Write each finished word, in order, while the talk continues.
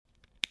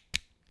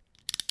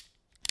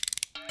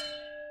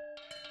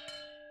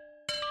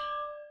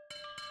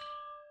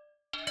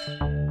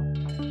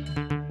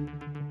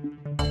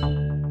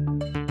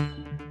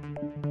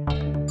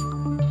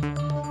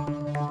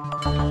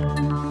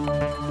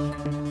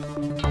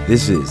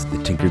This is the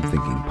Tinkered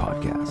Thinking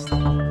Podcast.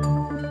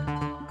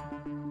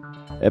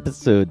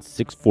 Episode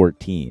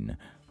 614,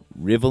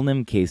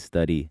 Rivelnim Case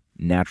Study,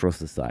 Natural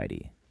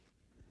Society.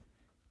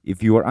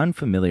 If you are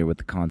unfamiliar with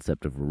the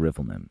concept of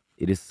Rivelnim,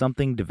 it is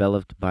something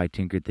developed by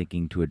Tinkered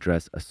Thinking to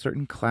address a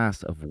certain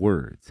class of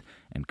words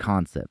and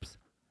concepts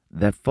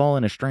that fall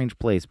in a strange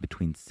place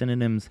between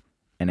synonyms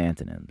and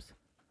antonyms.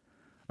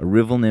 A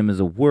rivelnym is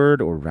a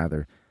word, or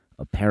rather,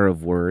 a pair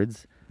of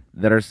words,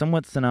 that are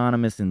somewhat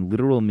synonymous in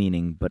literal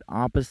meaning but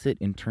opposite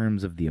in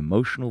terms of the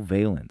emotional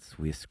valence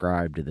we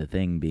ascribe to the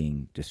thing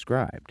being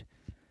described.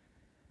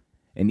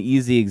 An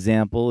easy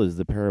example is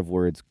the pair of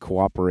words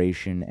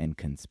cooperation and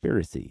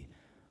conspiracy.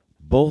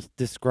 Both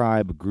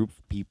describe a group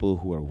of people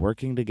who are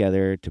working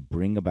together to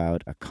bring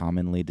about a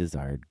commonly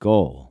desired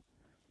goal.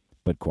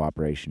 But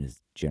cooperation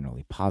is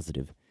generally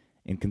positive,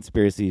 and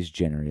conspiracy is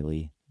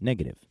generally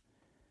negative.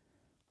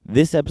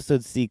 This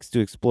episode seeks to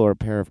explore a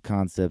pair of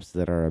concepts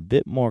that are a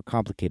bit more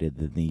complicated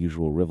than the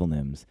usual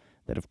rivelnyms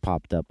that have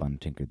popped up on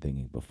Tinkered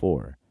Thinking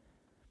before.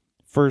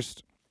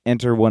 First,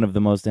 enter one of the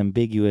most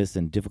ambiguous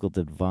and difficult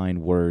to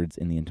define words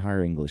in the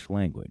entire English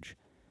language: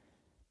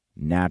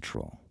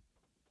 natural.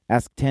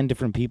 Ask 10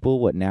 different people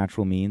what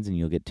natural means and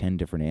you'll get 10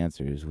 different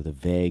answers with a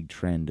vague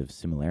trend of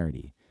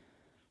similarity.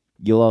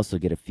 You'll also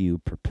get a few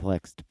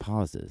perplexed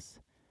pauses.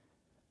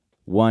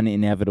 One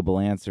inevitable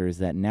answer is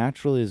that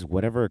natural is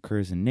whatever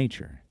occurs in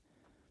nature.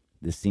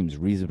 This seems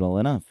reasonable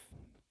enough,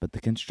 but the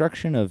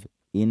construction of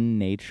in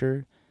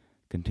nature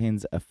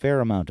contains a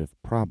fair amount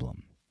of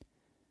problem.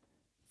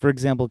 For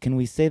example, can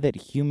we say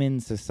that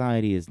human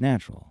society is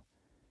natural?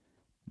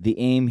 The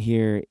aim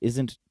here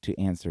isn't to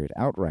answer it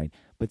outright,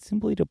 but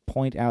simply to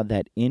point out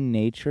that in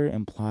nature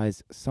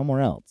implies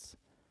somewhere else: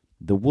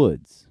 the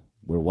woods,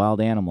 where wild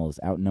animals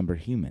outnumber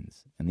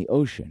humans, and the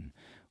ocean,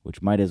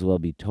 which might as well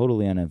be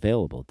totally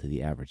unavailable to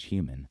the average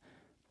human,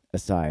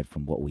 aside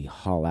from what we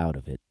haul out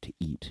of it to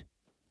eat.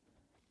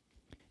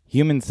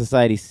 Human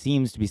society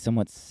seems to be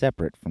somewhat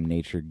separate from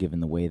nature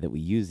given the way that we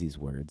use these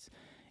words,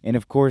 and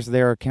of course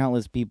there are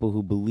countless people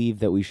who believe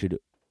that we should,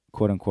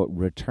 quote-unquote,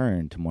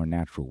 return to more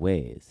natural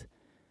ways.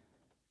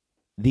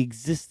 The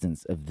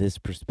existence of this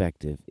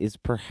perspective is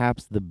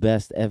perhaps the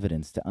best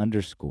evidence to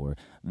underscore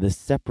the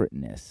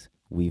separateness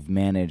we've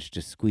managed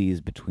to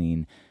squeeze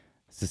between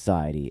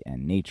society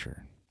and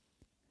nature.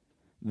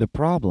 The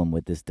problem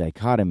with this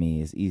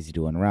dichotomy is easy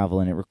to unravel,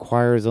 and it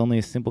requires only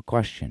a simple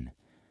question: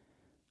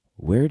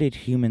 where did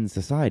human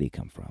society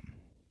come from?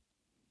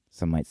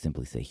 Some might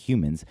simply say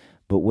humans,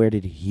 but where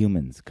did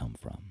humans come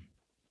from?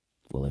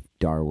 Well, if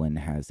Darwin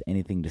has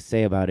anything to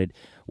say about it,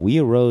 we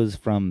arose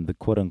from the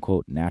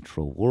quote-unquote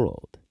natural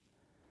world.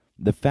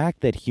 The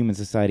fact that human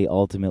society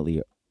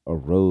ultimately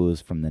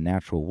arose from the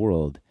natural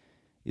world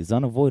is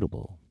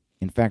unavoidable.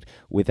 In fact,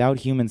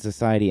 without human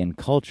society and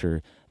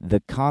culture,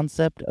 the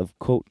concept of,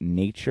 quote,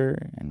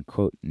 nature and,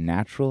 quote,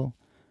 natural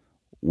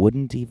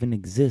wouldn't even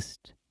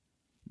exist.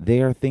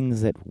 They are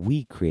things that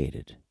we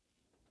created.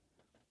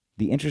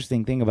 The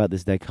interesting thing about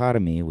this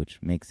dichotomy, which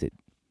makes it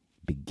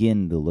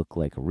begin to look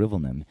like a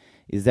rivelnym,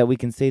 is that we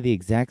can say the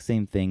exact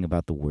same thing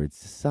about the word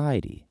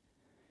society.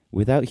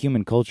 Without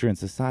human culture and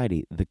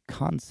society, the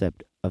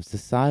concept of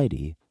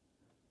society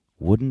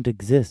wouldn't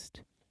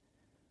exist.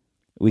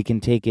 We can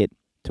take it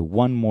to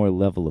one more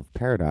level of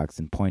paradox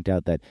and point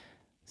out that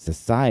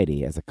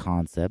society as a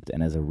concept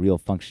and as a real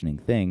functioning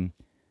thing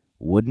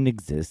wouldn't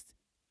exist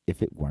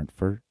if it weren't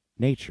for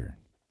nature.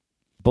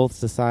 Both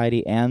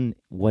society and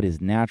what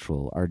is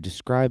natural are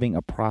describing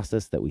a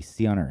process that we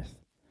see on Earth.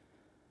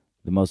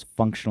 The most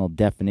functional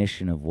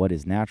definition of what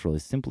is natural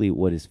is simply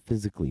what is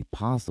physically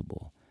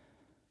possible.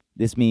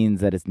 This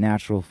means that it's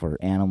natural for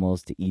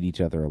animals to eat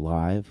each other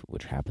alive,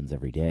 which happens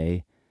every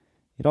day.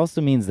 It also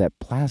means that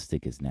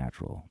plastic is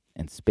natural,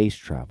 and space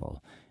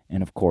travel,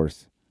 and of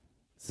course,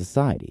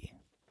 society.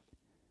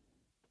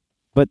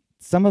 But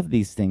some of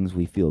these things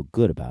we feel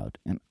good about,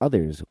 and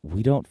others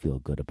we don't feel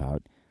good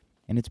about,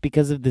 and it's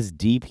because of this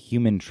deep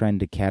human trend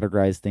to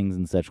categorize things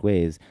in such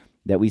ways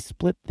that we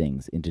split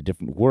things into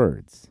different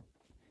words.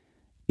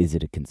 Is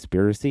it a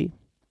conspiracy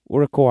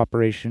or a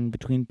cooperation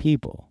between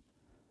people?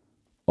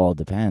 All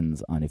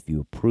depends on if you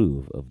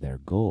approve of their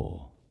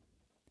goal.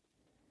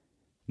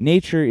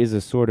 Nature is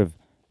a sort of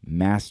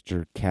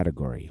master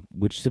category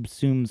which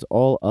subsumes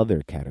all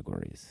other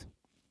categories.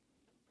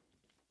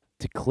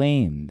 To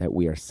claim that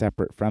we are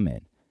separate from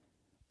it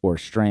or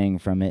straying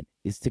from it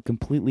is to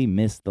completely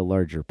miss the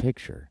larger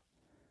picture.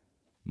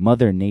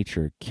 Mother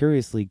Nature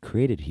curiously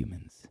created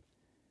humans,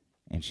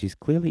 and she's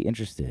clearly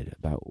interested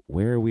about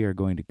where we are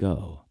going to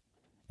go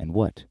and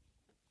what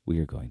we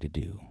are going to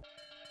do.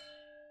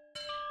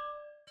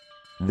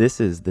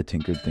 This is the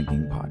Tinkered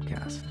Thinking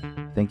Podcast.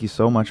 Thank you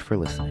so much for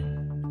listening.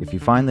 If you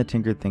find the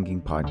Tinkered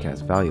Thinking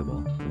Podcast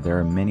valuable, there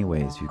are many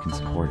ways you can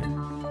support it.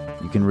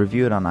 You can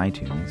review it on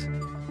iTunes,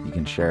 you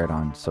can share it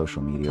on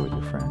social media with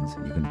your friends,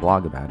 you can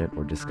blog about it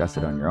or discuss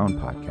it on your own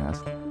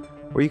podcast,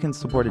 or you can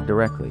support it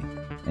directly,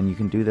 and you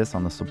can do this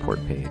on the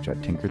support page at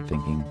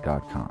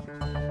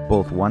tinkeredthinking.com.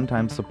 Both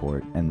one-time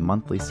support and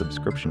monthly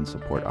subscription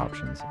support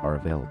options are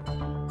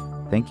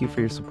available. Thank you for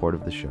your support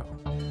of the show.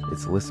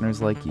 It's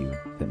listeners like you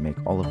that make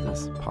all of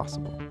this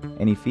possible.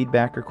 Any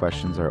feedback or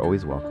questions are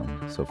always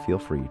welcome, so feel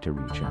free to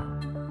reach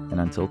out. And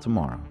until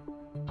tomorrow,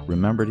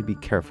 remember to be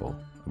careful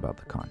about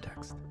the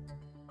context.